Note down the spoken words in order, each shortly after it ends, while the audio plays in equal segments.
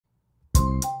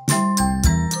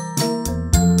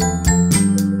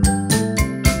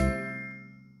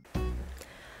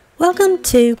Welcome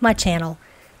to my channel.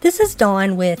 This is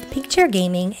Dawn with Pink Chair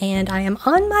Gaming, and I am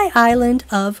on my island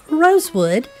of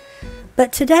Rosewood,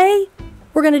 but today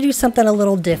we're going to do something a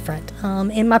little different.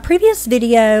 In my previous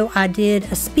video I did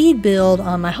a speed build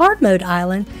on my hard mode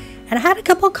island, and I had a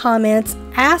couple comments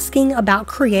asking about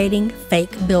creating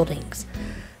fake buildings.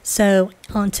 So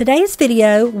on today's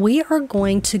video we are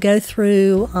going to go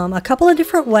through a couple of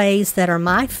different ways that are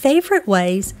my favorite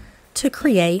ways to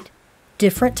create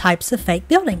different types of fake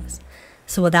buildings.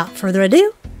 So without further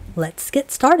ado, let's get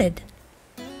started.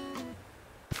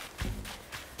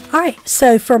 Alright,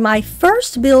 so for my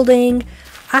first building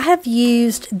I have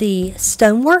used the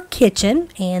Stonework kitchen,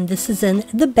 and this is in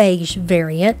the beige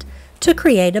variant, to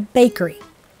create a bakery.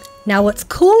 Now what's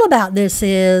cool about this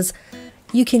is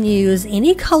you can use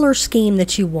any color scheme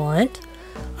that you want.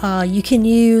 You can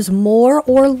use more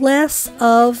or less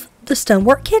of the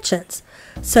Stonework kitchens.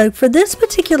 So for this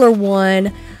particular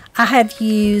one, I have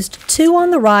used 2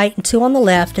 on the right and 2 on the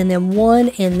left and then 1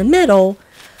 in the middle.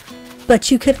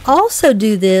 But you could also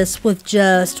do this with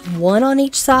just 1 on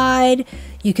each side.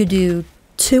 You could do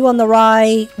 2 on the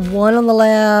right, 1 on the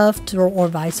left, or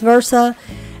vice versa.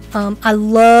 I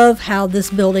love how this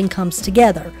building comes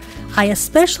together. I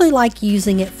especially like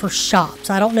using it for shops.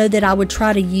 I don't know that I would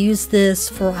try to use this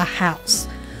for a house,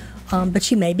 but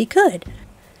you maybe could.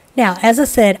 Now, as I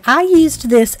said, I used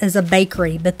this as a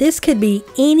bakery, but this could be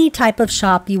any type of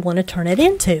shop you want to turn it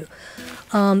into.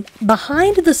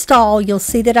 Behind the stall, you'll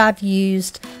see that I've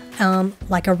used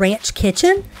like a ranch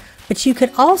kitchen, but you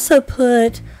could also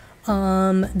put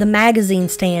the magazine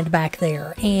stand back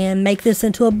there and make this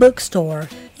into a bookstore.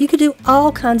 You could do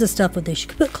all kinds of stuff with this. You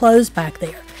could put clothes back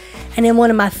there. And then one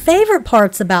of my favorite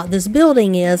parts about this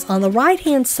building is on the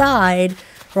right-hand side,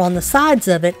 or on the sides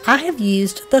of it, I have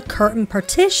used the curtain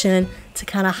partition to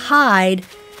kind of hide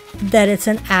that it's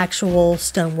an actual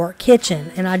Stonework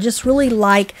kitchen. And I just really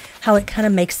like how it kind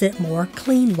of makes it more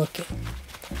clean looking.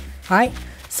 Alright,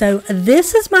 so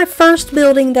this is my first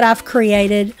building that I've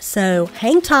created, so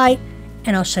hang tight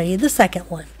and I'll show you the second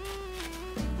one.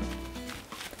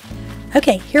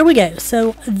 Okay, here we go.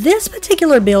 So this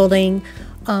particular building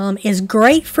is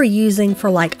great for using for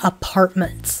like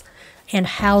apartments and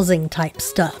housing type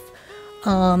stuff.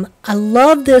 I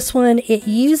love this one. It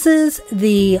uses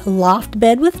the loft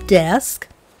bed with desk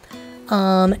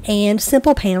and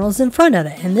simple panels in front of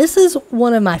it. And this is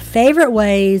one of my favorite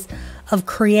ways of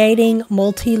creating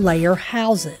multi-layer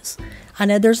houses. I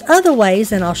know there's other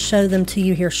ways and I'll show them to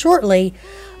you here shortly,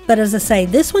 but as I say,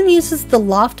 this one uses the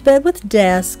loft bed with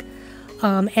desk,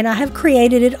 and I have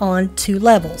created it on 2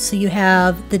 levels. So you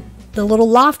have the little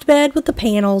loft bed with the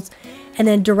panels, and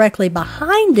then directly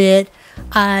behind it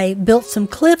I built some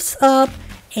cliffs up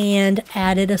and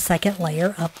added a second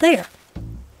layer up there.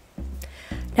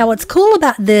 Now what's cool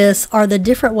about this are the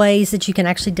different ways that you can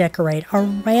actually decorate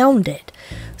around it.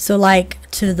 So like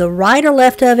to the right or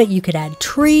left of it you could add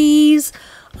trees.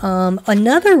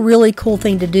 Another really cool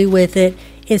thing to do with it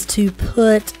is to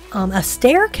put a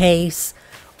staircase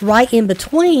right in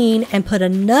between and put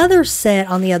another set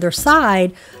on the other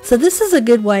side. So this is a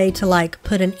good way to like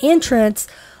put an entrance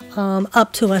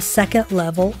up to a second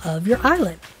level of your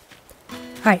island.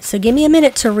 Alright, so give me a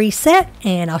minute to reset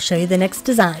and I'll show you the next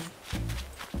design.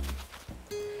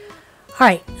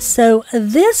 Alright, so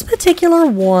this particular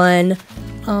one,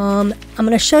 I'm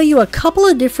going to show you a couple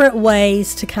of different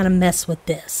ways to kind of mess with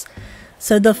this.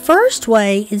 So the first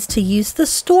way is to use the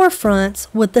storefronts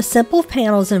with the simple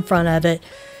panels in front of it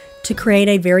to create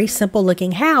a very simple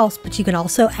looking house, but you can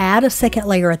also add a second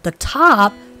layer at the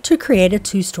top to create a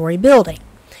 2-story building.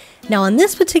 Now on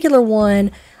this particular one,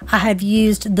 I have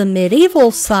used the medieval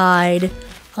side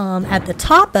at the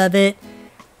top of it,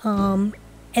 and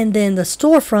then the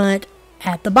storefront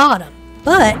at the bottom.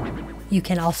 But you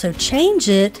can also change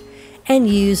it and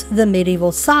use the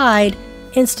medieval side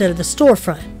instead of the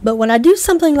storefront. But when I do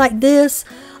something like this,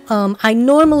 I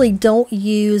normally don't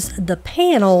use the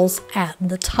panels at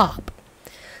the top.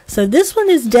 So this one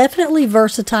is definitely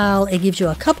versatile. It gives you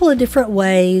a couple of different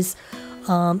ways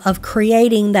of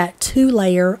creating that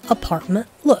 2-layer apartment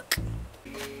look.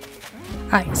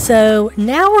 Alright, so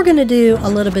now we're going to do a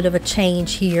little bit of a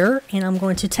change here, and I'm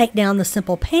going to take down the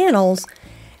simple panels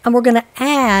and we're going to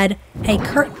add a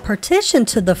curtain partition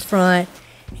to the front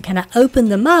and kind of open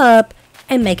them up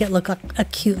and make it look like a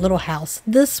cute little house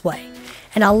this way.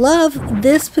 And I love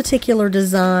this particular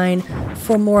design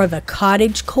for more of a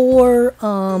cottage core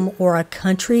or a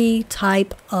country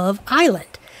type of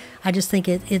island. I just think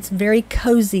it's very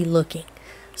cozy looking.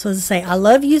 So as I say, I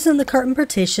love using the curtain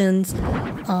partitions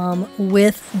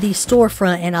with the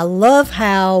storefront, and I love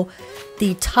how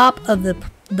the top of the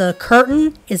the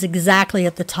curtain is exactly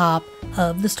at the top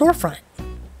of the storefront.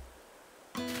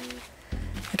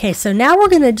 Okay, so now we're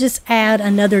going to just add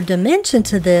another dimension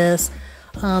to this.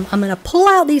 I'm going to pull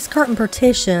out these curtain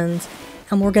partitions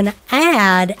and we're going to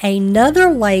add another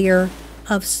layer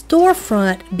of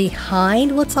storefront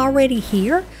behind what's already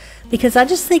here, because I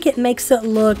just think it makes it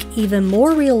look even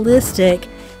more realistic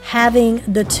having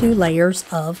the two layers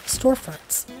of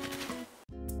storefronts.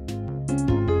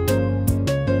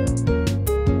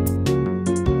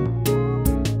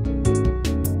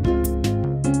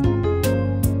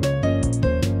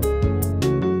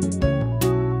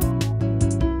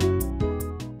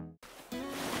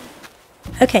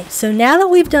 Okay, so now that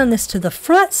we've done this to the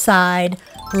front side,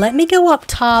 let me go up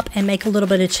top and make a little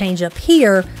bit of change up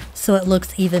here so it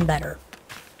looks even better.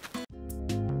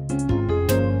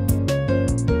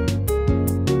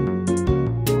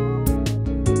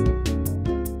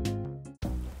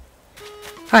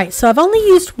 Alright, so I've only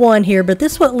used one here, but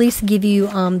this will at least give you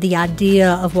the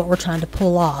idea of what we're trying to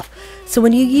pull off. So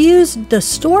when you use the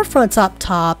storefronts up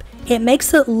top, it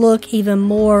makes it look even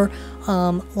more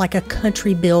like a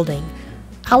country building.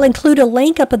 I'll include a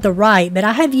link up at the right, but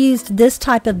I have used this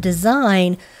type of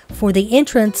design for the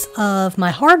entrance of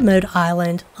my hard mode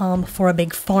island for a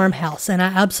big farmhouse, and I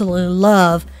absolutely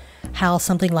love how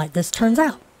something like this turns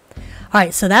out.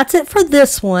 Alright, so that's it for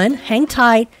this one. Hang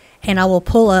tight and I will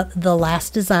pull up the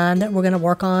last design that we're going to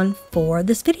work on for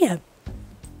this video.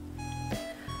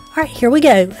 Alright, here we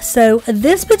go. So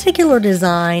this particular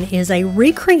design is a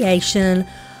recreation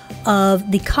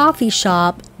of the coffee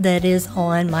shop that is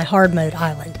on my hard mode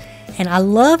island, and I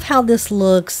love how this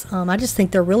looks. I just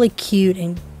think they're really cute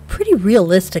and pretty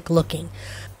realistic looking.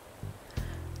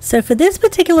 So for this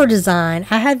particular design,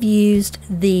 I have used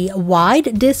the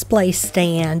wide display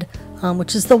stand,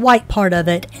 which is the white part of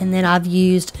it, and then I've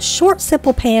used short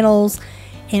simple panels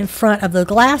in front of the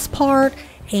glass part,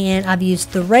 and I've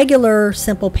used the regular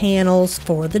simple panels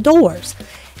for the doors.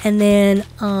 And then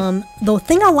the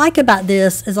thing I like about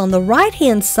this is on the right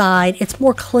hand side, it's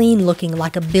more clean looking,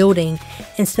 like a building,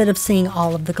 instead of seeing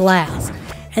all of the glass.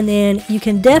 And then you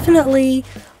can definitely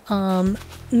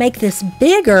make this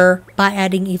bigger by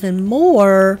adding even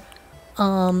more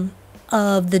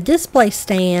of the display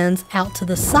stands out to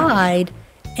the side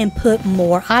and put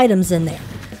more items in there.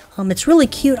 It's really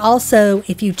cute also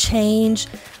if you change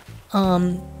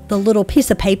the little piece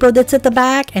of paper that's at the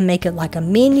back and make it like a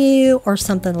menu or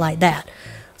something like that.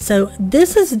 So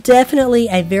this is definitely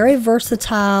a very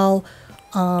versatile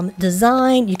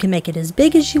design. You can make it as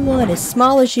big as you want, as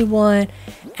small as you want,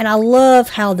 and I love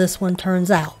how this one turns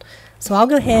out. So I'll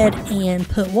go ahead and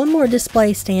put one more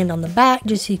display stand on the back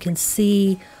just so you can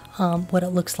see what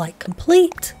it looks like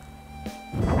complete.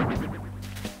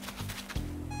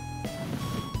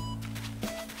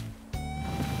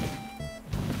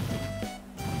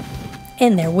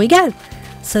 And there we go.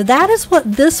 So that is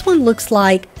what this one looks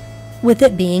like with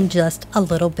it being just a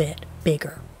little bit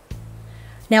bigger.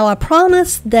 Now I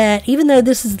promise that even though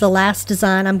this is the last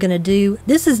design I'm going to do,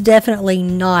 this is definitely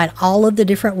not all of the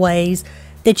different ways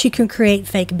that you can create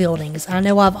fake buildings. I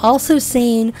know I've also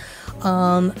seen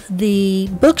the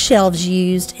bookshelves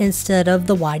used instead of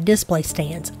the wide display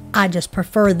stands. I just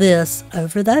prefer this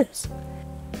over those.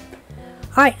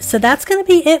 Alright, so that's going to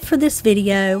be it for this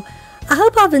video. I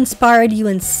hope I've inspired you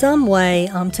in some way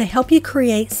to help you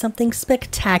create something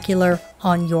spectacular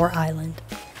on your island.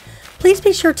 Please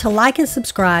be sure to like and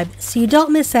subscribe so you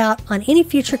don't miss out on any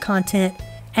future content,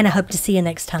 and I hope to see you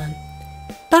next time.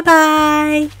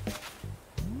 Bye-bye!